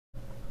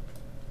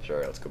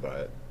Sure, let's go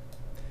buy it.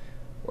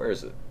 Where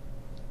is it?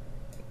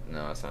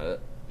 No, that's not it.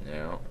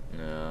 No,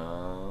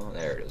 no,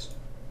 there it is.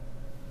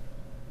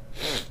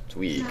 It's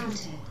weak,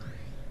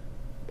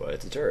 but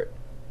it's a turret.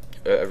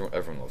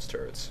 Everyone loves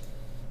turrets.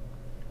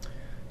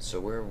 So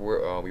where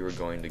we were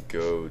going to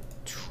go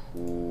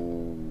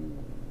to?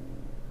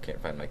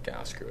 Can't find my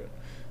gas. Screw it.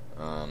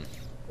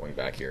 Going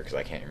back here because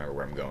I can't remember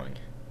where I'm going.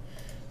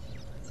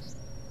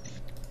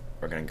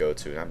 We're gonna go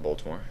to not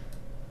Baltimore.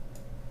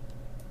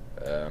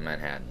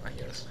 Manhattan, I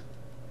guess.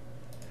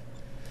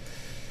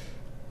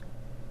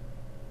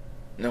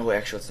 No,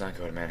 actually, let's not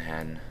go to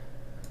Manhattan.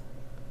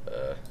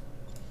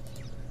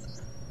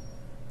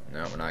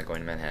 No, we're not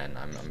going to Manhattan.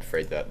 I'm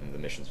afraid that the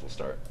missions will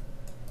start.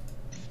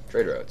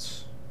 Trade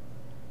routes.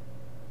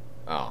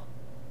 Oh,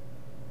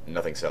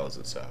 nothing sells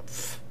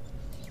itself.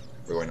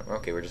 We're going.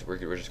 Okay, we're just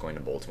going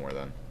to Baltimore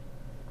then.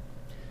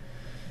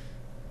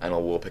 And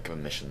we'll pick up a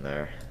mission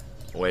there.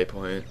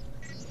 Waypoint.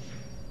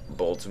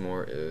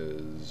 Baltimore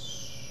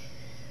is.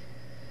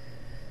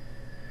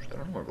 I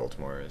don't know where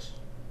Baltimore is.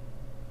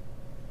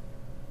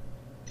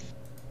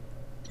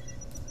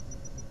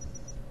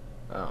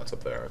 Oh, it's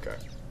up there. Okay.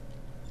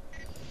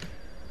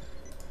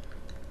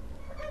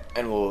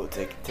 And we'll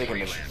take a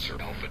mission. Freelancer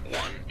Outfit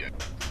 1.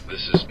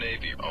 This is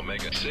Navy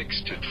Omega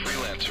 6 to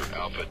Freelancer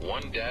Outfit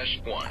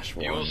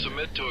 1-1. You will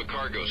submit to a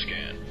cargo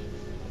scan.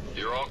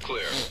 You're all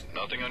clear.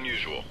 Nothing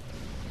unusual.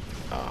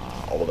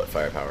 All that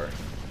firepower.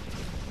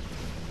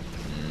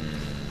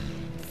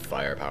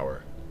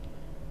 Firepower.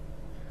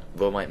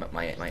 Though my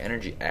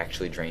energy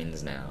actually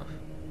drains now,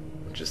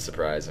 which is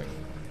surprising.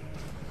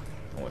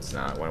 Oh, it's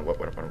not. What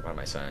am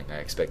I saying? I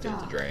expected it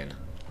to drain.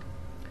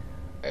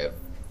 I have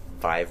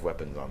 5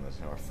 weapons on this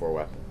now, or 4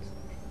 weapons.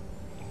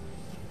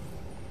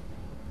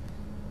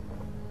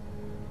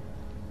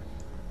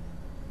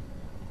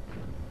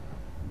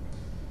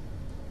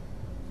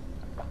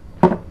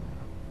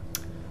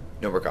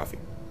 No more coffee.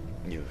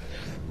 You.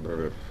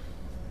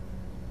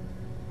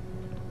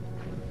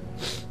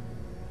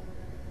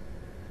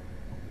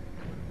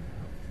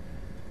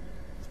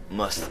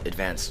 Must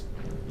advance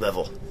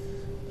level.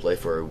 Play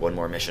for one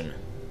more mission.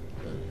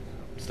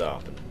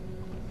 Stop and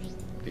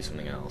do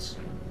something else.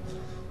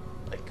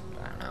 Like,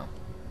 I don't know.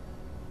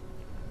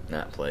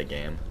 Not play a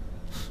game.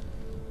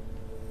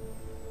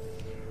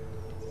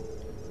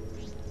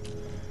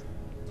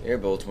 Here,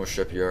 Baltimore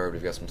Shipyard,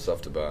 we've got some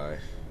stuff to buy.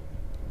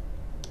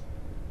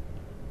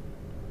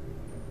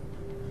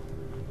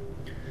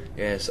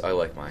 Yes, I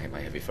like my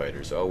heavy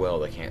fighters. Oh well,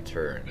 they can't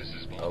turn.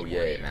 Oh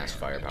yay, mass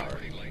firepower.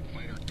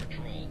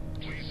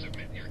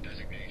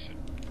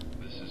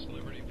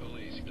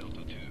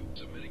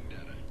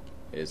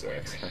 Is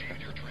X.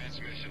 Your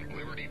transmission,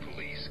 Liberty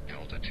Police,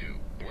 Delta 2.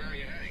 Where are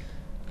you heading?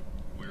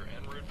 We're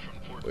en route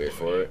from Fort Wait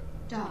for it.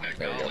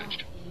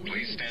 Acknowledged.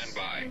 Please stand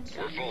by.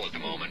 We're full at the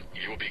moment.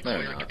 You will be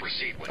cleared to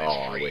proceed when it's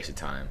Oh, free. I wasted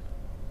time.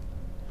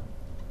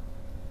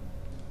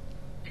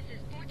 This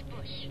is Fort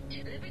Bush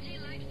to Liberty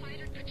Light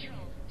Fighter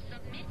Patrol.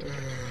 Submit your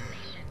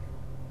information.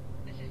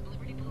 This is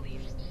Liberty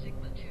Police,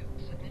 Sigma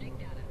 2, submitting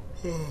data.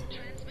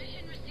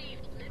 Transmission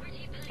received.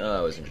 Liberty Police. Oh,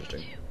 that was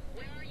interesting.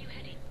 Where are you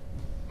heading?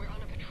 We're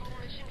on a patrol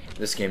mission from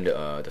This game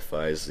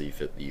defies the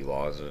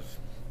laws of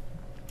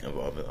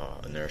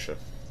inertia.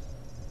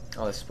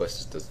 Oh, this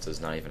place does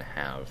not even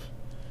have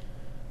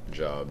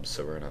jobs,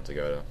 so we're gonna have to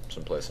go to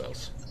someplace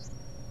else.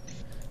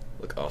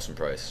 Look, awesome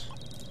price.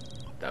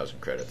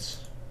 1,000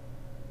 credits.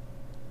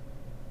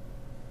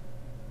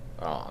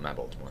 Oh, I'm at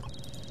Baltimore.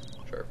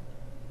 Sure.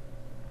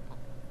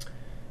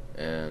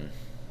 And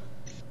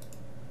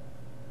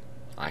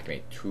I can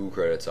make 2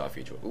 credits off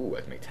each one. Ooh,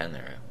 I can make 10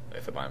 there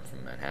if I buy them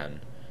from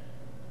Manhattan.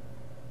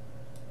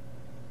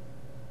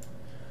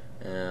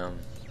 I'm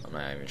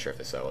not even sure if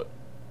they sell it.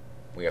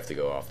 We have to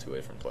go off to a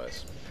different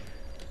place.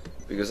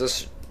 Because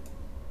this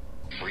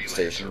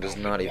station does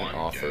not even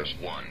offer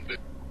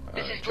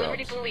This is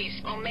Liberty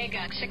Police,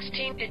 Omega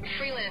 16 in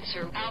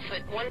Freelancer,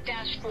 Outfit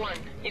 1-1.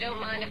 You don't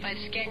mind if I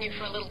scan you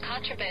for a little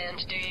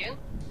contraband, do you?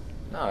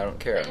 No, I don't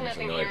care. There's I'm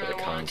nothing familiar here with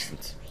the I want.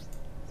 constant.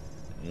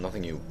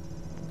 Nothing you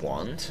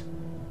want?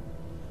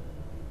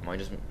 Am I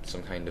just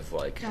some kind of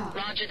like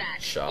Roger that.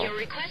 shop? Your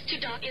request to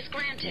dock is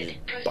granted. You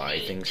Proceed buy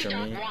things to from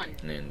dock me 1.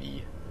 and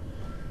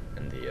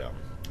in the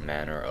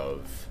manner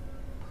of,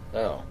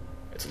 oh,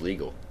 it's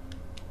illegal.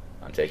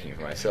 I'm taking it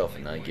for myself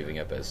and not giving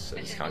up as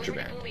This is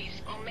contraband. Liberty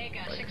Police,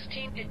 Omega Like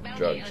 16 in Bounty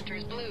drugs.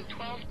 Hunters Blue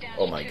 12-2.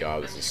 Oh my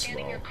God, this I'm is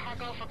scanning slow. your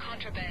cargo for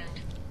contraband.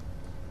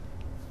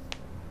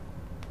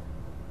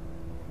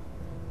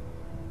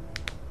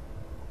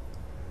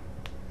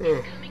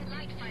 Incoming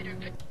light fighter.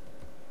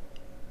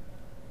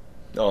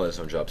 Oh, there's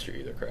no jobs here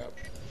either. Crap.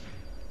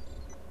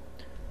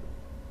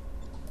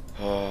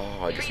 Oh,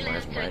 I just might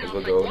as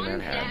well go to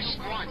Manhattan.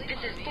 This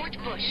is Fort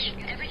Bush.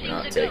 Everything's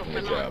Not a go taking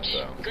the for job, launch.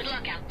 though. Good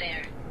luck out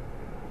there.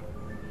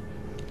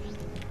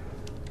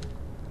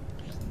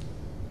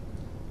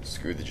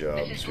 Screw the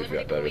jobs. We've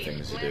got better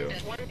things to do.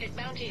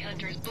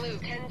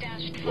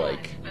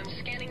 Like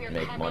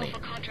make money,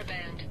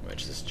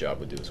 which this job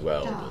would do as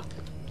well.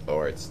 But,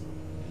 or it's,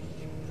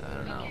 I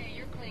don't know. Okay,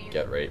 you're clean.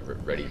 get ready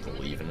to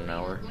leave in an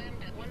hour.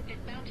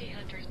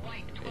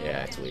 Yeah, I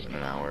have to leave in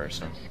an hour or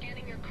so.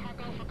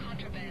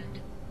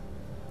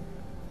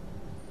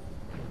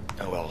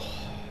 Oh well.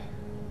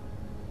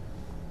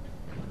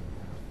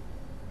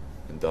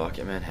 The dock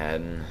at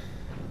Manhattan.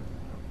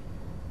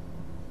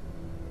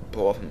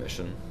 Pull off a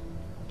mission.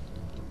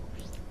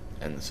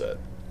 End the set.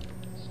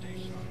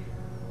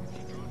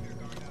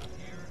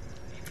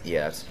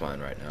 Yeah, that's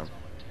fine right now.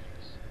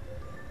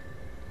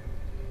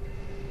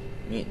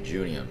 Meet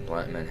Junie on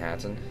Planet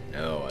Manhattan?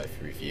 No, I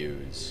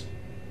refuse.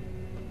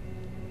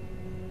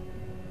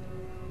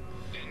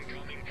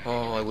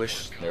 Oh, I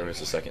wish there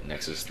was a second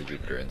Nexus to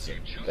Jupiter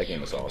Instinct. That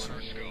game was awesome.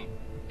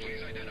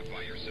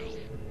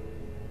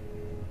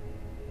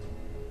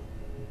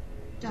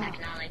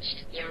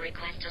 Acknowledged. Your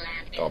request to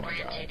land is Oh my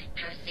granted.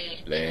 god.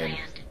 Proceed to Land.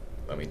 land.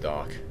 Let me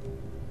dock.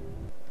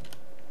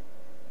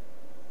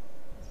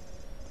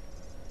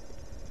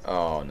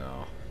 Oh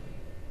no.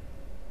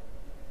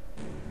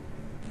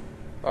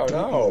 Oh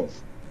no!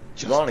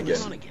 Just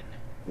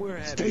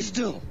Lonigan. Stay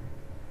still.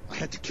 I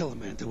had to kill a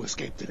man to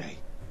escape today.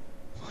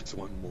 What's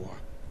one more?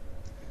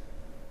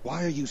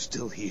 Why are you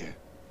still here?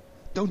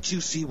 Don't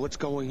you see what's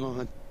going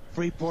on?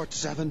 Freeport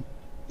 7?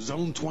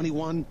 Zone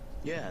 21?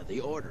 Yeah,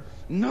 the Order.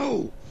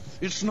 No!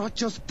 It's not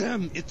just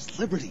them, it's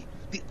Liberty.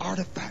 The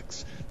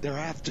artifacts. They're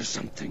after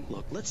something.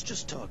 Look, let's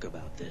just talk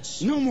about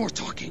this. No more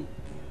talking.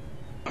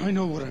 I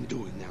know what I'm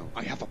doing now.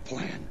 I have a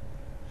plan.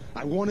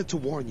 I wanted to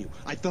warn you.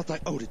 I felt I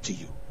owed it to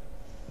you.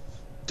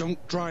 Don't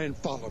try and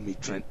follow me,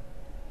 Trent.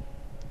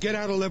 Get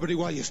out of Liberty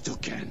while you still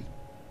can.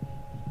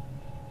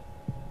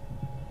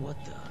 What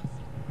the?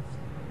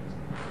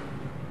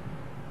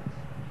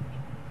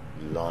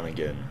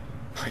 Lonigan.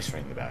 Nice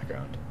right in the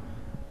background.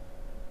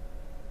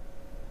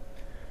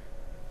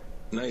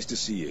 Nice to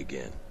see you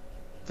again.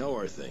 How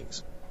are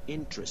things?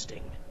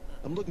 Interesting.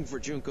 I'm looking for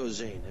Junko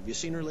Zane. Have you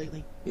seen her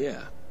lately?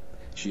 Yeah.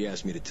 She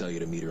asked me to tell you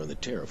to meet her on the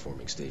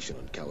terraforming station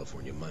on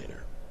California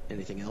Minor.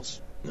 Anything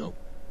else? No,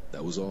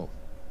 that was all.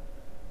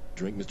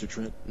 Drink, Mr.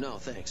 Trent? No,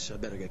 thanks. I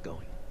better get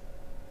going.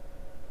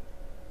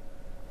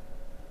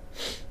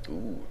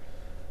 Ooh.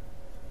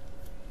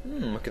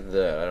 Look at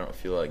that. I don't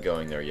feel like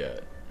going there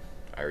yet.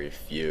 I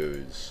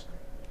refuse.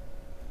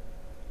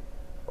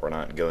 We're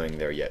not going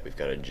there yet. We've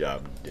got a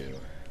job to do.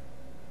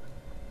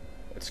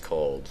 It's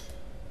called.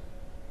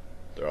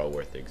 They're all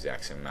worth the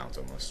exact same amount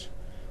almost.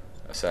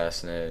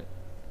 Assassinate.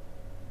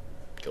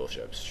 Kill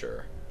ships,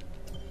 sure.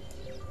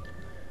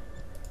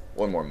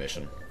 One more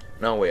mission.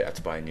 No, wait, I have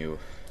to buy new,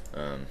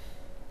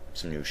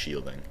 some new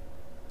shielding.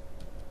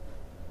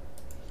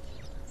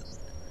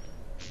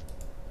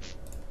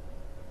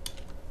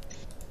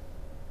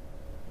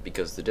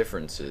 Because the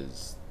difference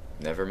is,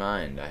 never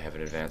mind, I have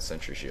an advanced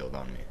sentry shield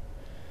on me.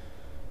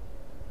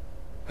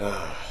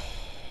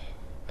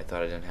 I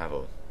thought I didn't have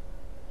a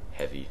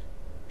heavy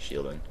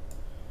shielding.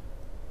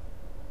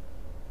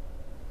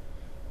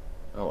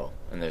 Oh well,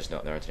 and there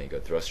aren't any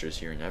good thrusters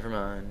here. Never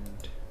mind.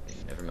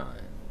 Never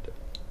mind.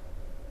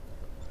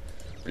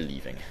 We're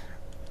leaving.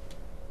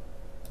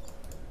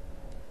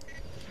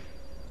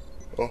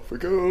 Off we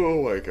go.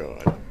 Oh my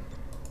god.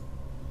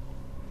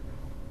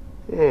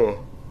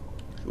 Oh.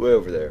 Way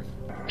over there.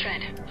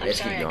 Trent, I'm Yes,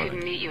 sorry keep I going.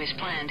 couldn't meet you as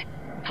planned.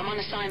 I'm on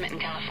assignment in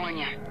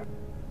California.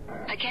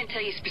 I can't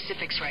tell you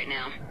specifics right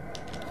now.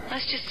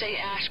 Let's just say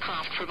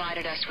Ashcroft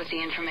provided us with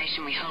the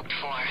information we hoped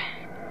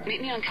for.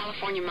 Meet me on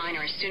California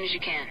Minor as soon as you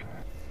can.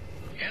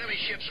 Enemy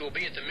ships will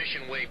be at the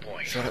mission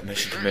waypoint. Shut up,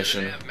 mission to Refer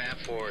mission. the nav map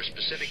for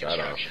specific Shut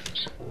up.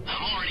 instructions.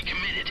 I'm already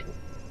committed.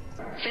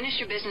 Finish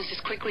your business as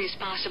quickly as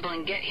possible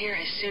and get here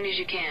as soon as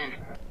you can.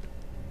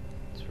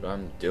 That's what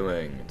I'm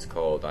doing. It's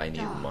called I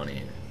Need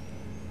Money.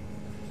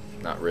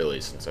 Not really,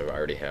 since I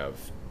already have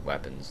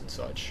weapons and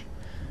such.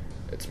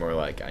 It's more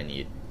like I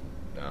need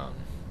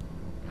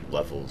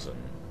levels and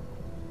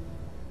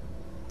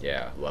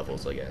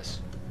levels, I guess.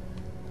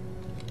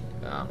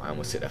 I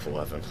almost hit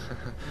F11.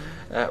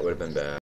 That would have been bad.